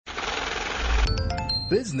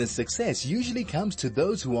Business success usually comes to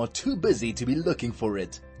those who are too busy to be looking for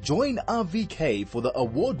it. Join RVK for the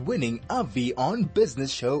award-winning RV on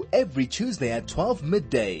Business show every Tuesday at 12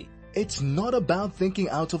 midday. It's not about thinking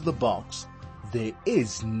out of the box. There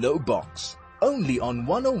is no box. Only on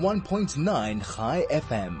 101.9 High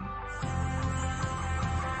FM.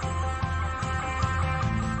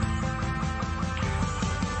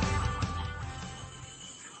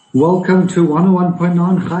 Welcome to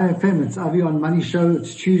 101.9 High FM. It's Avi on Money Show.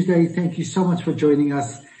 It's Tuesday. Thank you so much for joining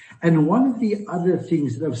us. And one of the other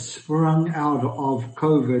things that have sprung out of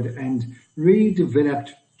COVID and really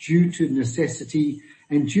developed due to necessity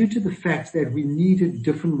and due to the fact that we needed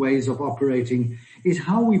different ways of operating is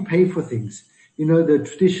how we pay for things. You know, the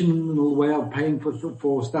traditional way of paying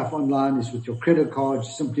for stuff online is with your credit card.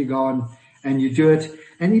 You simply go on and you do it.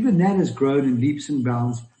 And even that has grown in leaps and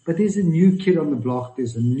bounds. But there's a new kid on the block.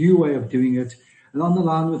 There's a new way of doing it. And on the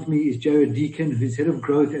line with me is Deacon, who's head of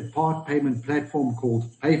growth at part payment platform called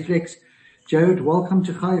Payflex. Jared, welcome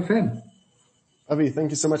to High FM. Avi, thank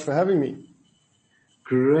you so much for having me.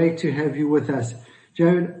 Great to have you with us.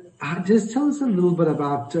 Jared, just tell us a little bit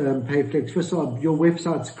about Payflex. First of all, your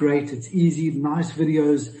website's great. It's easy, nice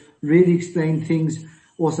videos, really explain things.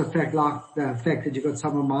 Also, the fact that you've got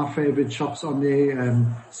some of my favorite shops on there.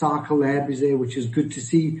 Cycle Lab is there, which is good to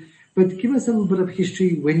see. But give us a little bit of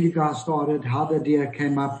history, when you guys started, how the idea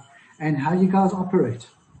came up, and how you guys operate.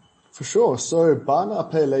 For sure. So Buy Now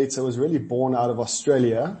Pay Later was really born out of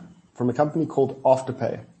Australia from a company called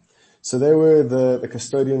Afterpay. So they were the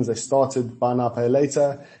custodians. They started Buy Now Pay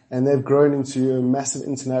Later, and they've grown into a massive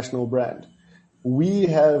international brand. We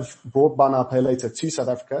have brought Buy Now Pay Later to South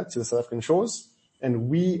Africa, to the South African shores, and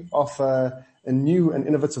we offer a new and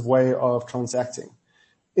innovative way of transacting.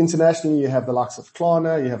 Internationally, you have the likes of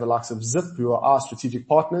Klarna, you have the likes of Zip, who are our strategic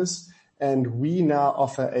partners, and we now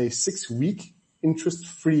offer a 6-week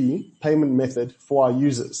interest-free payment method for our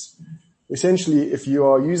users. Essentially, if you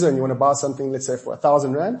are a user and you want to buy something, let's say for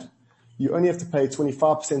 1,000 Rand, you only have to pay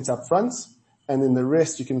 25% up front, and then the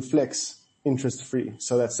rest you can flex interest-free.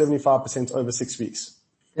 So that's 75% over 6 weeks.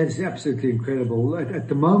 That is absolutely incredible. At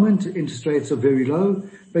the moment, interest rates are very low,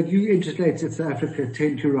 but interest rates in South Africa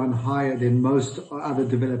tend to run higher than most other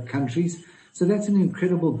developed countries. So that's an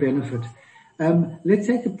incredible benefit. Let's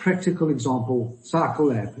take a practical example, Cycle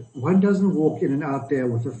Lab. One doesn't walk in and out there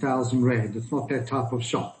with 1,000 Rand. It's not that type of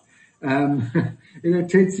shop. It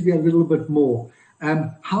tends to be a little bit more.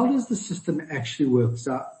 How does the system actually work?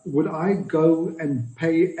 So would I go and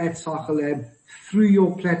pay at Cycle Lab through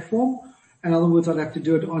your platform? In other words, I'd have to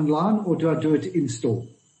do it online, or do I do it in store?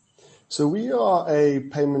 So we are a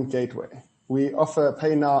payment gateway. We offer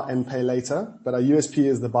pay now and pay later, but our USP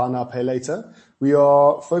is the buy now, pay later. We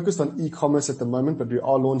are focused on e-commerce at the moment, but we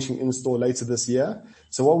are launching in-store later this year.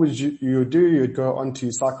 So what would you would do, you would go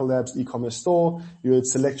onto Cycle Lab's e-commerce store, you would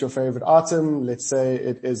select your favorite item, let's say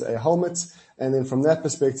it is a helmet, and then from that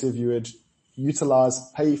perspective, you would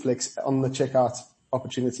utilize Payflex on the checkout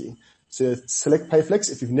opportunity. So select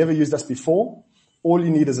Payflex. If you've never used us before, all you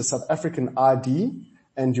need is a South African ID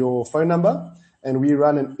and your phone number, and we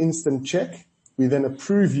run an instant check. We then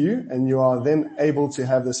approve you, and you are then able to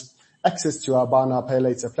have this access to our Buy Now Pay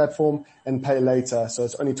Later platform and pay later. So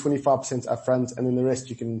it's only 25% upfront, and then the rest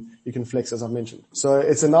you can flex, as I mentioned. So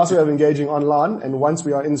it's a nice way of engaging online, and once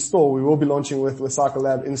we are in store, we will be launching with Cycle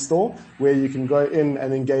Lab in store, where you can go in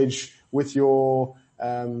and engage with your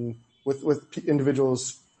with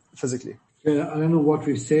individuals physically. Yeah, I don't know what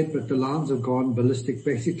we've said, but the lines have gone ballistic.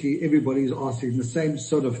 Basically, everybody's asking the same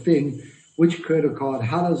sort of thing. Which credit card?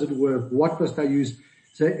 How does it work? What must I use?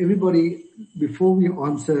 So everybody, before we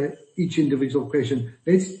answer each individual question,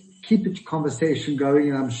 let's keep the conversation going,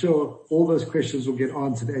 and I'm sure all those questions will get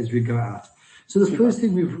answered as we go out. So the first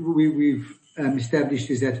thing we've established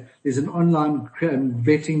is that there's an online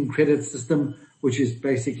vetting credit system, which is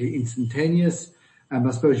basically instantaneous. I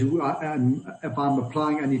suppose if I'm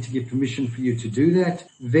applying, I need to get permission for you to do that.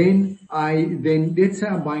 Then let's say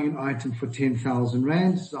I'm buying an item for 10,000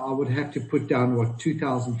 Rand. So I would have to put down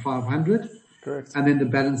 2,500. Correct. And then the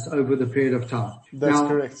balance over the period of time. That's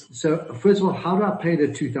correct. So first of all, how do I pay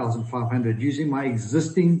the 2,500? Using my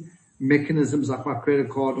existing mechanisms like my credit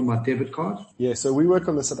card or my debit card? Yeah, so we work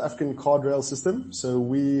on the South African card rail system. So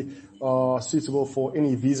we are suitable for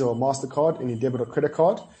any Visa or MasterCard, any debit or credit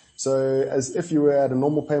card. So as if you were at a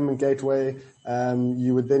normal payment gateway,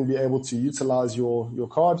 you would then be able to utilize your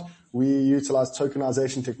card. We utilize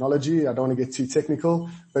tokenization technology. I don't want to get too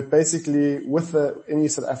technical, but basically with any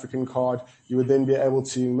South African card, you would then be able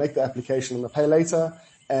to make the application on the pay later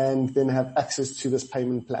and then have access to this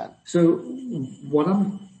payment plan. So what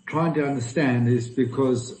I'm trying to understand is,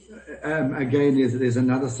 because again, there's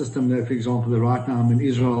another system there. For example, right now I'm in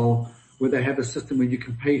Israel, where they have a system where you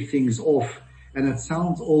can pay things off, and it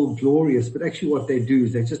sounds all glorious, but actually what they do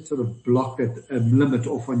is they just sort of block that limit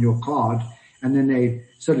off on your card, and then they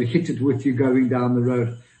sort of hit it with you going down the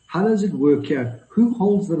road. How does it work here? Who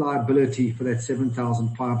holds the liability for that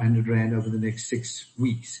 7,500 Rand over the next 6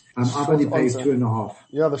 weeks? I've only paid 2.5.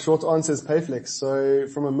 Yeah, the short answer is Payflex. So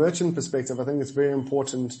from a merchant perspective, I think it's very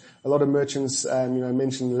important. A lot of merchants,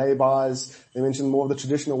 mention lay-bys. They mention more of the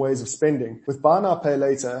traditional ways of spending. With buy now, pay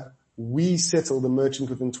later, we settle the merchant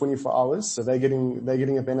within 24 hours. So they're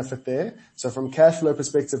getting a benefit there. So from cash flow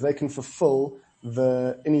perspective, they can fulfill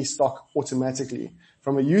any stock automatically.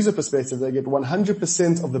 From a user perspective, they get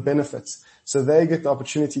 100% of the benefits. So they get the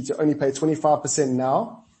opportunity to only pay 25%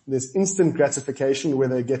 now. There's instant gratification where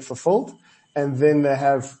they get fulfilled, and then they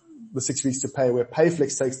have the 6 weeks to pay, where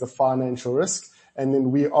Payflex takes the financial risk, and then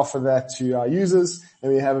we offer that to our users,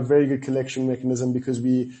 and we have a very good collection mechanism because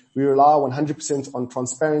we rely 100% on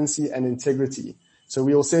transparency and integrity. So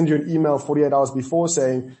we will send you an email 48 hours before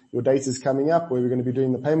saying your date is coming up where we're going to be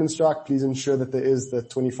doing the payment strike. Please ensure that there is the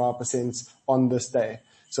 25% on this day.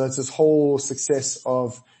 So it's this whole success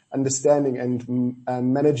of understanding and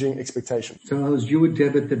managing expectation. So as you would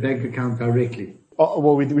debit the bank account directly? Oh,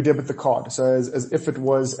 well, we debit the card. So as if it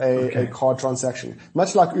was a card transaction,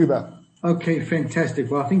 much like Uber. Okay, fantastic.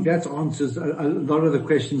 Well, I think that answers a lot of the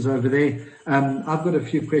questions over there. I've got a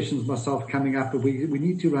few questions myself coming up, but we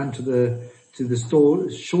need to run to the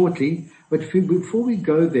store shortly. But before we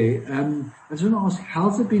go there, I just want to ask,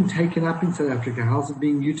 how's it been taken up in South Africa? How's it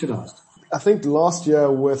being utilized? I think last year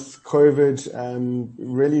with COVID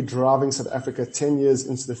really driving South Africa 10 years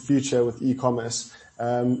into the future with e-commerce,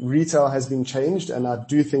 retail has been changed, and I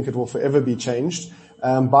do think it will forever be changed.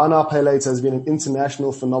 Buy now, pay later has been an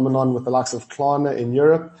international phenomenon with the likes of Klarna in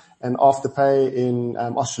Europe and Afterpay in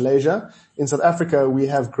Australasia. In South Africa, we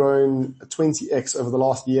have grown 20x over the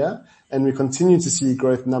last year, and we continue to see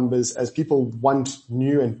growth numbers as people want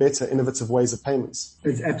new and better innovative ways of payments.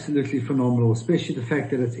 It's absolutely phenomenal, especially the fact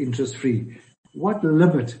that it's interest free. What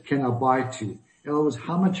limit can I buy to? In other words,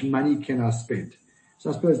 how much money can I spend? So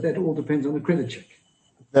I suppose that all depends on the credit check.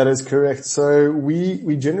 That is correct. So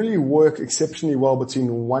we generally work exceptionally well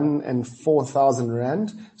between 1,000 and 4,000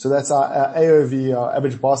 Rand. So that's our AOV, our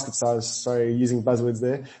average basket size, sorry, using buzzwords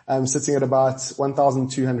there, sitting at about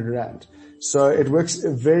 1,200 Rand. So it works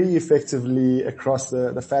very effectively across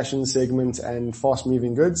the fashion segment and fast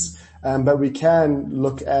moving goods. But we can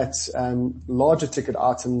look at larger ticket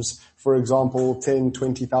items, for example, 10,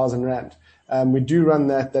 20,000 Rand. We do run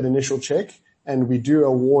that initial check, and we do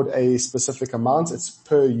award a specific amount. It's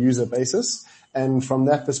per user basis. And from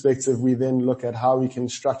that perspective, we then look at how we can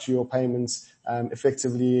structure your payments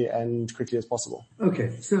effectively and quickly as possible.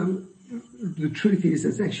 Okay. So the truth is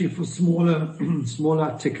it's actually for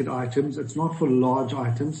smaller ticket items. It's not for large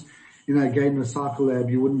items. Again, the Cycle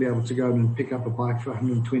Lab, you wouldn't be able to go and pick up a bike for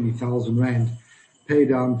 120,000 Rand, pay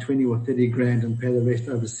down 20 or 30 grand and pay the rest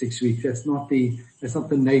over 6 weeks. That's not the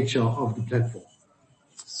nature of the platform.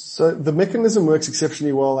 So the mechanism works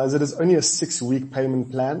exceptionally well as it is only a 6-week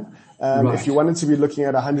payment plan. Right. If you wanted to be looking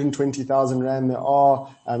at 120,000 Rand, there are,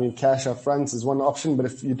 cash up front is one option, but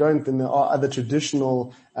if you don't, then there are other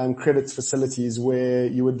traditional credit facilities where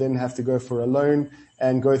you would then have to go for a loan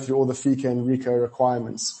and go through all the FICA and RICO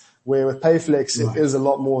requirements. Where with Payflex, It is a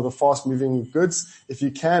lot more the fast moving goods. If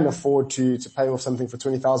you can afford to pay off something for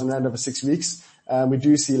 20,000 Rand over 6 weeks, we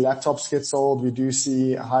do see laptops get sold. We do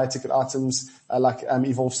see higher ticket items like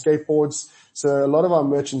Evolve skateboards. So a lot of our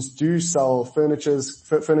merchants do sell furniture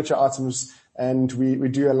items, and we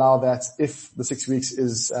do allow that if the 6 weeks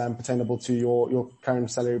is pertainable to your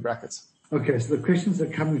current salary brackets. Okay, so the questions are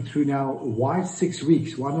coming through now. Why 6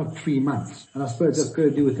 weeks? Why not 3 months? And I suppose that's got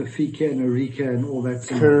to do with the FICA and Eureka and all that.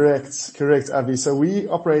 Correct, Avi. So we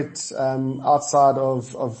operate outside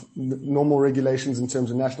of normal regulations in terms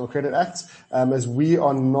of National Credit Act, as we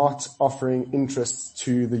are not offering interest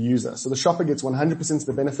to the user. So the shopper gets 100% of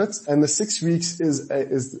the benefits, and the 6 weeks is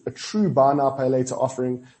a true buy now, pay later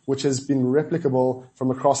offering, which has been replicable from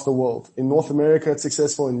across the world. In North America, it's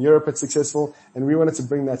successful. In Europe, it's successful. And we wanted to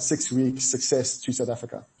bring that 6 weeks success to South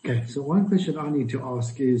Africa. Okay, so one question I need to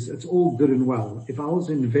ask is, it's all good and well. If I was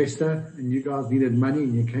an investor and you guys needed money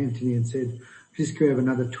and you came to me and said, please can we have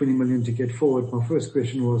another 20 million to get forward? My first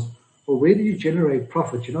question was, well, where do you generate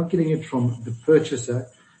profit? You're not getting it from the purchaser.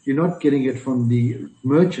 You're not getting it from the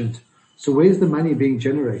merchant. So where's the money being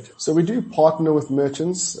generated? So we do partner with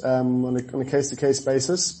merchants on a case-to-case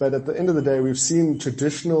basis, but at the end of the day, we've seen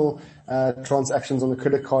traditional transactions on the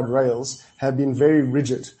credit card rails have been very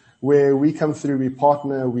rigid, where we come through, we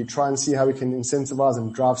partner, we try and see how we can incentivize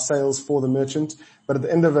and drive sales for the merchant. But at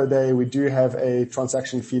the end of the day, we do have a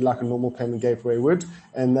transaction fee like a normal payment gateway would,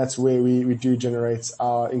 and that's where we do generate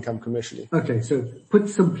our income commercially. Okay, so put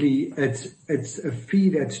simply, it's a fee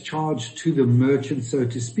that's charged to the merchant, so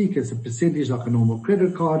to speak. It's a percentage like a normal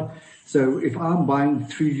credit card. So if I'm buying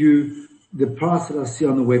through you, the price that I see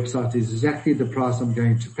on the website is exactly the price I'm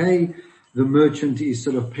going to pay. The merchant is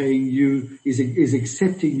sort of paying you, is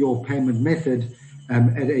accepting your payment method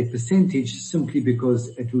at a percentage simply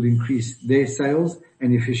because it will increase their sales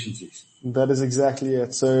and efficiencies. That is exactly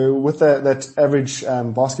it. So with that average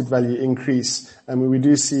basket value increase, we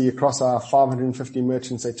do see across our 550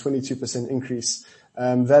 merchants a 22% increase.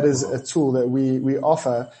 That is a tool that we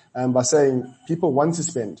offer by saying people want to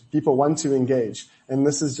spend, people want to engage, and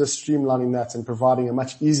this is just streamlining that and providing a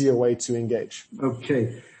much easier way to engage.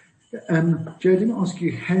 Okay. Joe, let me ask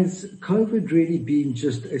you, has COVID really been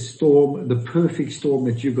just a storm, the perfect storm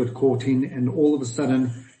that you got caught in, and all of a sudden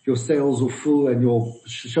your sales were full and your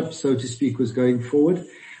ship, so to speak, was going forward?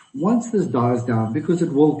 Once this dies down, because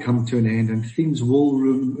it will come to an end and things will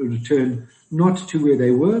return not to where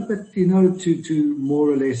they were, but, to more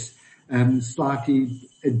or less slightly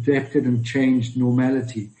adapted and changed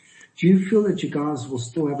normality. Do you feel that you guys will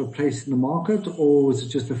still have a place in the market, or is it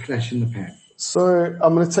just a flash in the pan? So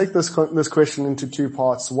I'm going to take this question into two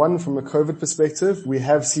parts. One, from a COVID perspective, we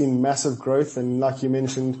have seen massive growth, and like you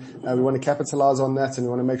mentioned, we want to capitalize on that, and we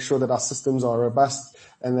want to make sure that our systems are robust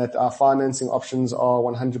and that our financing options are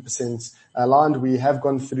 100% aligned. We have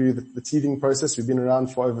gone through the teething process. We've been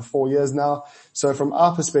around for over 4 years now. So from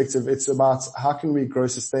our perspective, it's about how can we grow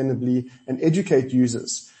sustainably and educate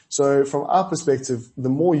users. So from our perspective, the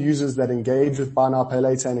more users that engage with Buy Now, Pay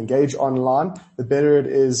Later and engage online, the better it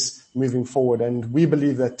is moving forward. And we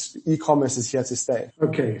believe that e-commerce is here to stay.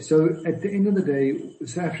 Okay, so at the end of the day,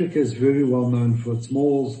 South Africa is very well known for its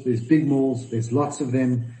malls. There's big malls. There's lots of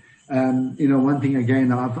them. One thing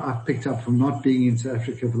again I've picked up from not being in South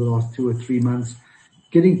Africa for the last 2 or 3 months,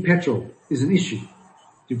 getting petrol is an issue.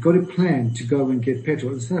 You've got to plan to go and get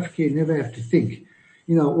petrol. In South Africa, you never have to think.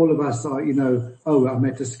 All of us are, I'm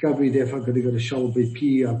at Discovery, therefore I've got to go to Shell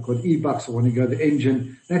BP, I've got e-bucks, I want to go to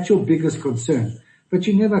Engine. That's your biggest concern. But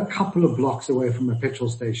you're never a couple of blocks away from a petrol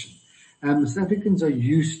station. South Africans are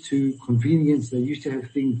used to convenience. They're used to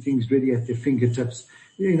have things ready at their fingertips,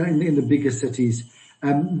 in the bigger cities.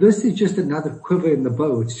 This is just another quiver in the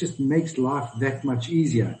bow. It just makes life that much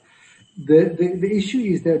easier. The issue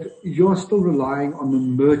is that you're still relying on the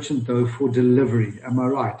merchant though for delivery. Am I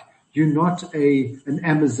right? You're not an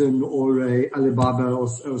Amazon or a Alibaba or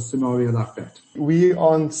a scenario like that. We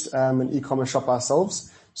aren't an e-commerce shop ourselves.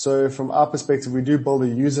 So from our perspective, we do build a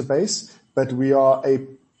user base, but we are a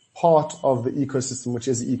part of the ecosystem, which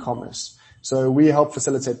is e-commerce. So we help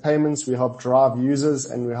facilitate payments, we help drive users,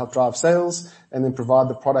 and we help drive sales, and then provide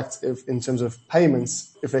the product in terms of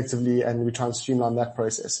payments effectively, and we try and streamline that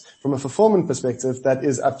process. From a fulfillment perspective, that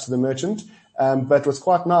is up to the merchant. But what's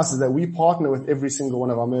quite nice is that we partner with every single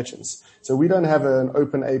one of our merchants. So we don't have an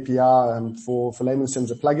open API for layman's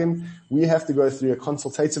terms, a plugin. We have to go through a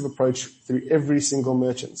consultative approach through every single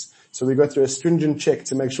merchant. So we go through a stringent check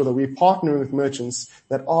to make sure that we're partnering with merchants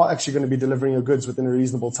that are actually going to be delivering your goods within a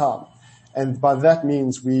reasonable time. And by that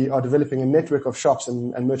means, we are developing a network of shops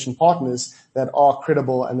and merchant partners that are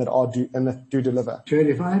credible and that do deliver. Jared,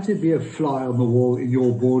 if I had to be a fly on the wall in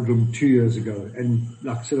your boardroom 2 years ago and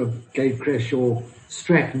sort of gave Crash your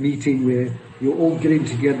strat meeting where you're all getting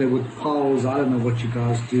together with piles, I don't know what you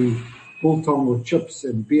guys do, biltong or chips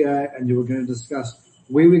and beer, and you were going to discuss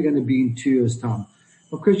where we're going to be in 2 years' time.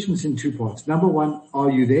 My question is in two parts. Number one, are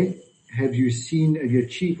you there? Have you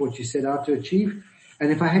achieved what you set out to achieve?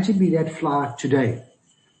 And if I had to be that fly today,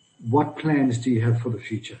 what plans do you have for the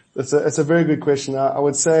future? It's a very good question. I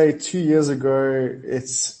would say 2 years ago,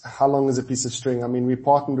 it's how long is a piece of string? I mean, we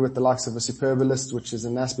partnered with the likes of a Superbalist, which is a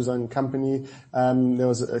NASPA's own company. There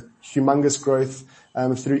was a humongous growth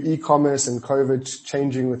through e-commerce and COVID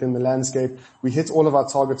changing within the landscape. We hit all of our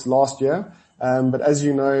targets last year. But as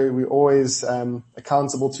you know, we're always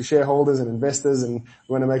accountable to shareholders and investors, and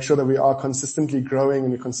we want to make sure that we are consistently growing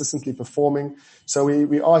and we're consistently performing. So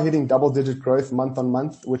we are hitting double-digit growth month on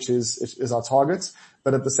month, which is our target.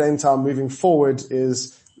 But at the same time, moving forward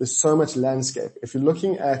there's so much landscape. If you're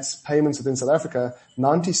looking at payments within South Africa,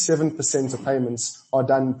 97% of payments are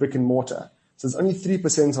done brick and mortar. So there's only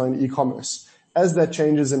 3% are in e-commerce. As that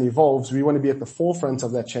changes and evolves, we want to be at the forefront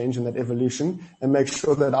of that change and that evolution and make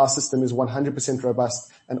sure that our system is 100% robust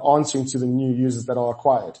and answering to the new users that are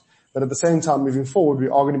acquired. But at the same time, moving forward, we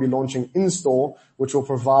are going to be launching in-store, which will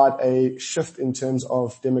provide a shift in terms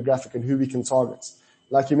of demographic and who we can target.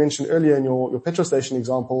 Like you mentioned earlier in your petrol station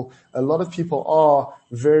example, a lot of people are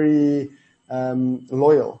very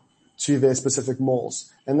loyal to their specific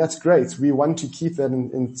malls. And that's great. We want to keep that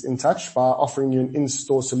in touch by offering you an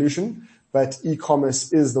in-store solution. But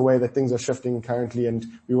e-commerce is the way that things are shifting currently, and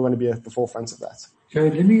we want to be at the forefront of that. So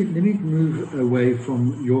let me move away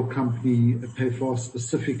from your company, Payflex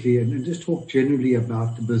specifically, and just talk generally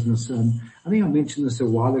about the business. I think I mentioned this a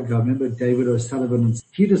while ago. I remember David O'Sullivan.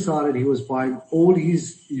 He decided he was buying all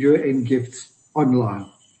his year-end gifts online,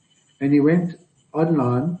 and he went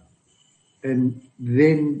online, and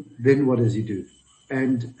then what does he do?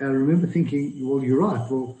 And I remember thinking, well, you're right.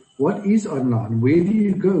 Well, what is online? Where do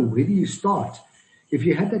you go? Where do you start? If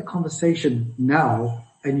you had that conversation now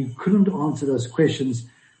and you couldn't answer those questions,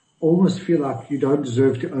 almost feel like you don't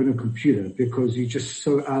deserve to own a computer because you're just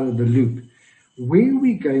so out of the loop. Where are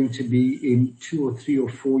we going to be in 2 or 3 or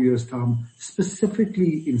 4 years' time,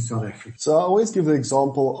 specifically in South Africa? So I always give the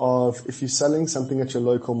example of if you're selling something at your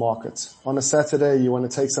local market. On a Saturday, you want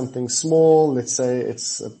to take something small, let's say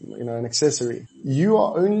it's an accessory. You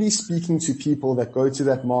are only speaking to people that go to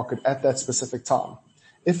that market at that specific time.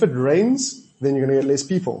 If it rains, then you're going to get less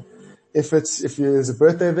people. If there's a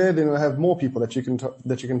birthday there, then you'll have more people that you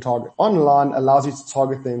can target. Online allows you to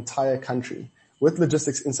target the entire country. With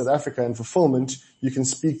logistics in South Africa and fulfillment, you can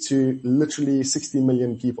speak to literally 60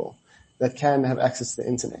 million people that can have access to the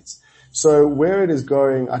internet. So where it is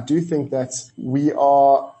going, I do think that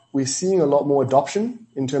we're seeing a lot more adoption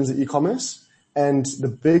in terms of e-commerce, and the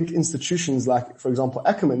big institutions like, for example,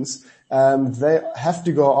 Ackermans, they have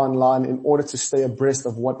to go online in order to stay abreast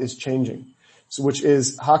of what is changing. So which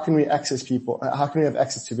is, how can we access people? How can we have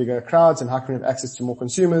access to bigger crowds, and how can we have access to more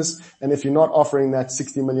consumers? And if you're not offering that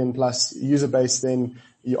 60 million plus user base, then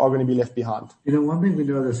you are going to be left behind. One thing we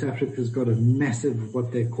know that South Africa's got a massive,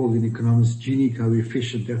 what they call in economics, Gini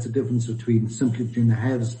coefficient. That's the difference between the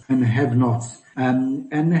haves and the have-nots.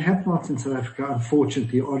 And the have-nots in South Africa,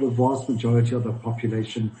 unfortunately, are the vast majority of the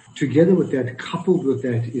population. Together with that, coupled with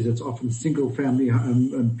that, is it's often single-family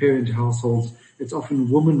parent households. It's often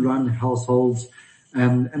woman-run households,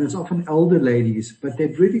 and it's often elder ladies. But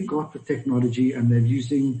they've really got the technology, and they're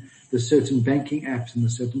using the certain banking apps and the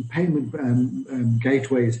certain payment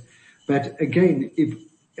gateways. But again, if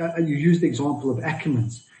you use the example of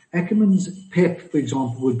Ackermans Pep, for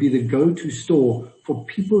example, would be the go-to store for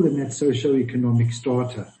people in that socio-economic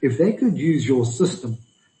strata. If they could use your system,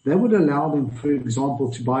 that would allow them, for example,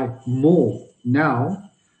 to buy more now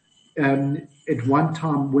at one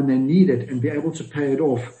time when they need it and be able to pay it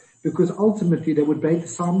off, because ultimately they would pay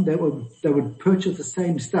they would purchase the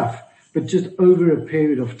same stuff, but just over a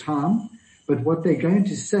period of time. But what they're going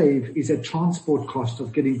to save is a transport cost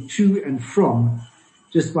of getting to and from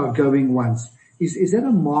just by going once. Is that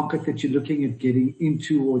a market that you're looking at getting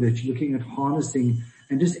into, or that you're looking at harnessing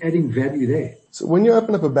and just adding value there? So when you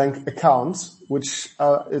open up a bank account, which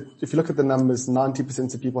if you look at the numbers,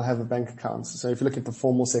 90% of people have a bank account. So if you look at the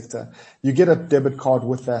formal sector, you get a debit card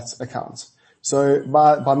with that account. So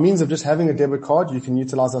by means of just having a debit card, you can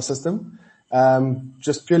utilize our system,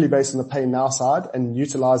 just purely based on the pay now side and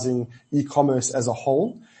utilizing e-commerce as a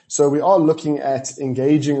whole. So we are looking at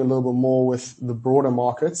engaging a little bit more with the broader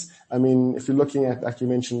markets. I mean, if you're looking at, like you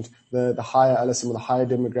mentioned, the higher LSM or the higher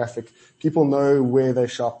demographic, people know where they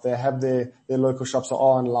shop. They have their local shops that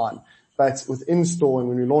are online. But with in-store, and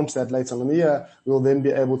when we launch that later on in the year, we'll then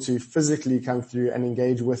be able to physically come through and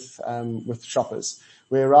engage with shoppers.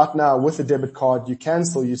 Where right now, with a debit card, you can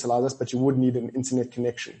still utilize us, but you would need an internet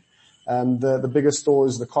connection. The bigger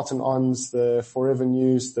stores, the Cotton Ons, the Forever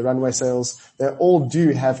News, the Runway Sales, they all do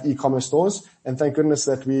have e-commerce stores, and thank goodness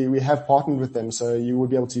that we have partnered with them, so you would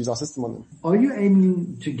be able to use our system on them. Are you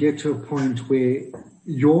aiming to get to a point where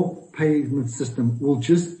your payment system will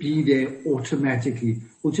just be there automatically?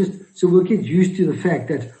 So we'll get used to the fact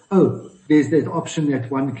that, there's that option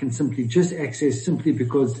that one can simply just access simply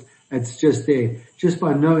because it's just there, just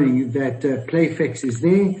by knowing that Payflex is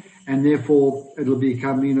there, and therefore it'll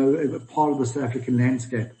become, a part of the South African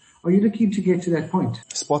landscape. Are you looking to get to that point?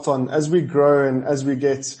 Spot on. As we grow and as we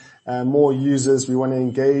get more users, we want to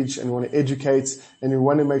engage and we want to educate, and we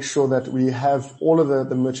want to make sure that we have all of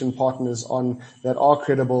the merchant partners on that are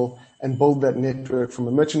credible and build that network from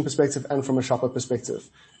a merchant perspective and from a shopper perspective.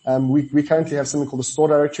 We currently have something called the store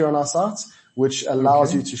directory on our site, which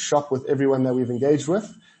allows you to shop with everyone that we've engaged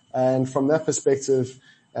with. And from that perspective,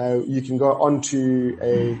 you can go on to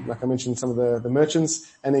like I mentioned, some of the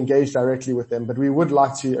merchants and engage directly with them. But we would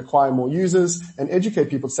like to acquire more users and educate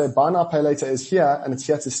people to say buy now, pay later is here and it's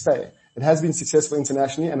here to stay. It has been successful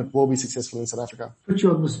internationally and it will be successful in South Africa. Put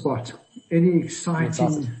you on the spot. Any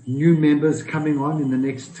exciting new members coming on in the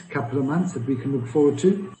next couple of months that we can look forward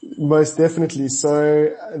to? Most definitely.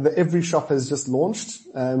 So the Every Shop has just launched.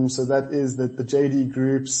 So that is the JD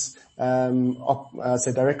Group's,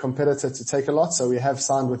 say direct competitor to Takealot. So we have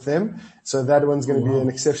signed with them. So that one's going to be an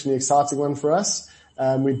exceptionally exciting one for us.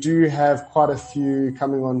 We do have quite a few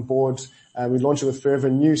coming on board. We're launching with Forever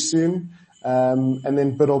New soon. And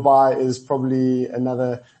then Bid or Buy is probably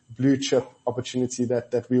another blue chip opportunity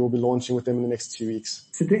that we will be launching with them in the next 2 weeks.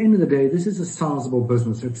 So at the end of the day, this is a sizable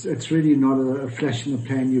business. It's really not a flash in the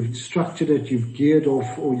pan. You've structured it, you've geared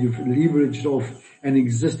off, or you've leveraged off an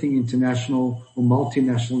existing international or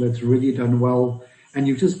multinational that's really done well, and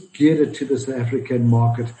you've just geared it to the South African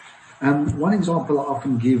market. One example I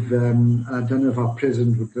often give, I don't know if our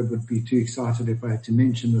president would be too excited if I had to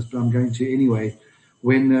mention this, but I'm going to anyway.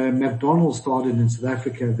 When McDonald's started in South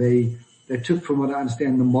Africa, they took, from what I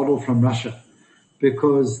understand, the model from Russia,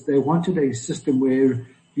 because they wanted a system where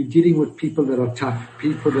you're dealing with people that are tough,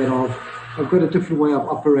 people that have got a different way of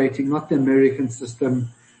operating, not the American system.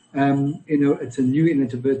 It's a new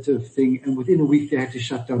innovative thing. And within a week, they had to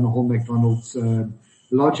shut down the whole McDonald's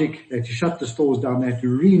logic. They had to shut the stores down. They had to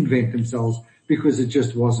reinvent themselves because it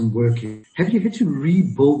just wasn't working. Have you had to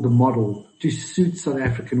rebuild the model to suit South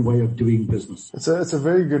African way of doing business? It's a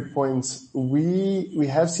very good point. We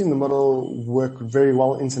have seen the model work very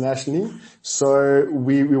well internationally. So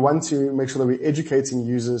we want to make sure that we're educating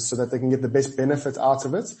users so that they can get the best benefit out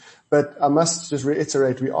of it. But I must just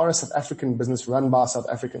reiterate, we are a South African business run by South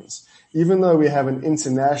Africans. Even though we have an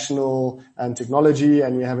international technology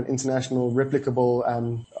and we have an international replicable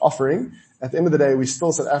offering, at the end of the day, we're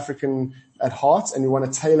still South African at heart, and we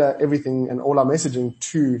want to tailor everything and all our messaging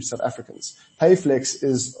to South Africans. Payflex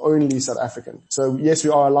is only South African. So yes, we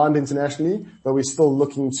are aligned internationally, but we're still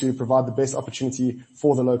looking to provide the best opportunity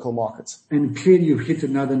for the local market. And clearly you've hit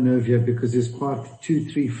another nerve here, because there's quite 2,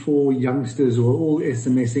 3, 4 youngsters who are all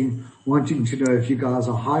SMSing, wanting to know if you guys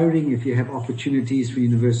are hiring, if you have opportunities for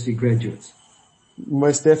university graduates.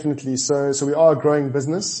 Most definitely. So we are a growing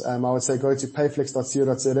business. I would say go to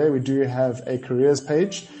payflex.co.za. We do have a careers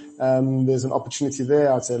page. There's an opportunity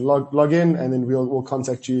there. I'd say log in, and then we'll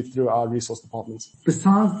contact you through our resource department.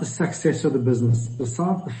 Besides the success of the business,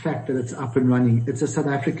 besides the fact that it's up and running, it's a South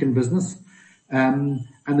African business, and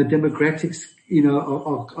the demographics,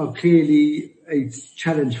 are clearly a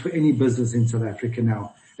challenge for any business in South Africa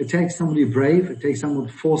now. It takes somebody brave, it takes someone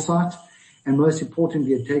with foresight, and most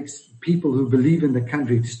importantly, it takes people who believe in the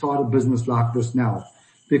country to start a business like this now,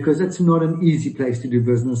 because it's not an easy place to do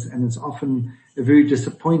business, and it's often a very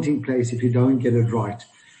disappointing place if you don't get it right.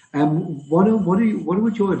 What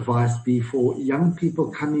would your advice be for young people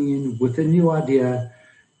coming in with a new idea,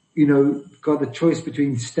 got the choice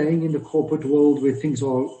between staying in the corporate world where things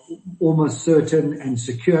are almost certain and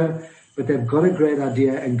secure, but they've got a great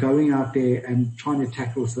idea, and going out there and trying to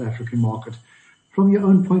tackle the South African market? From your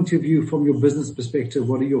own point of view, from your business perspective,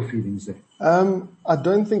 what are your feelings there? I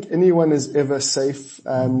don't think anyone is ever safe.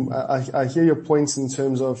 I hear your points in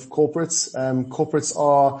terms of corporates. Corporates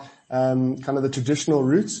are kind of the traditional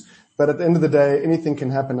route, but at the end of the day, anything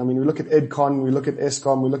can happen. I mean, we look at Edcon, we look at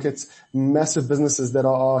Eskom, we look at massive businesses that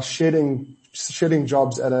are shedding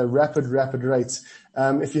jobs at a rapid rate.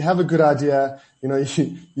 If you have a good idea, you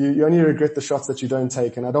only regret the shots that you don't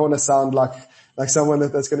take. And I don't want to sound like someone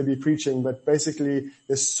that's going to be preaching, but basically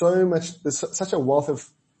there's such a wealth of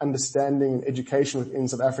understanding and education within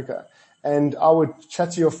South Africa. And I would chat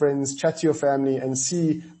to your friends, chat to your family, and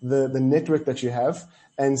see the network that you have,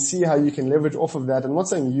 and see how you can leverage off of that. I'm not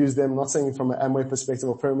saying use them, I'm not saying from an Amway perspective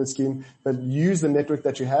or pyramid scheme, but use the network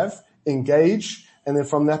that you have, engage, and then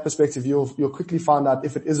from that perspective, you'll quickly find out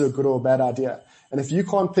if it is a good or a bad idea. And if you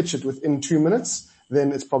can't pitch it within 2 minutes,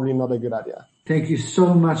 then it's probably not a good idea. Thank you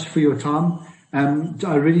so much for your time.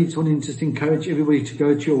 I really want to just encourage everybody to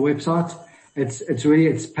go to your website. It's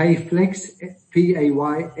Payflex,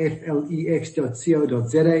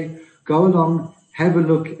 Payflex.co.za. Go along, have a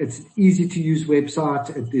look. It's an easy to use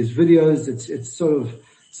website. There's videos. It's sort of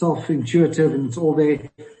self-intuitive, and it's all there.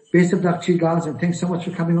 Best of luck to you guys, and thanks so much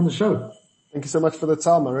for coming on the show. Thank you so much for the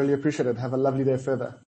time. I really appreciate it. Have a lovely day further.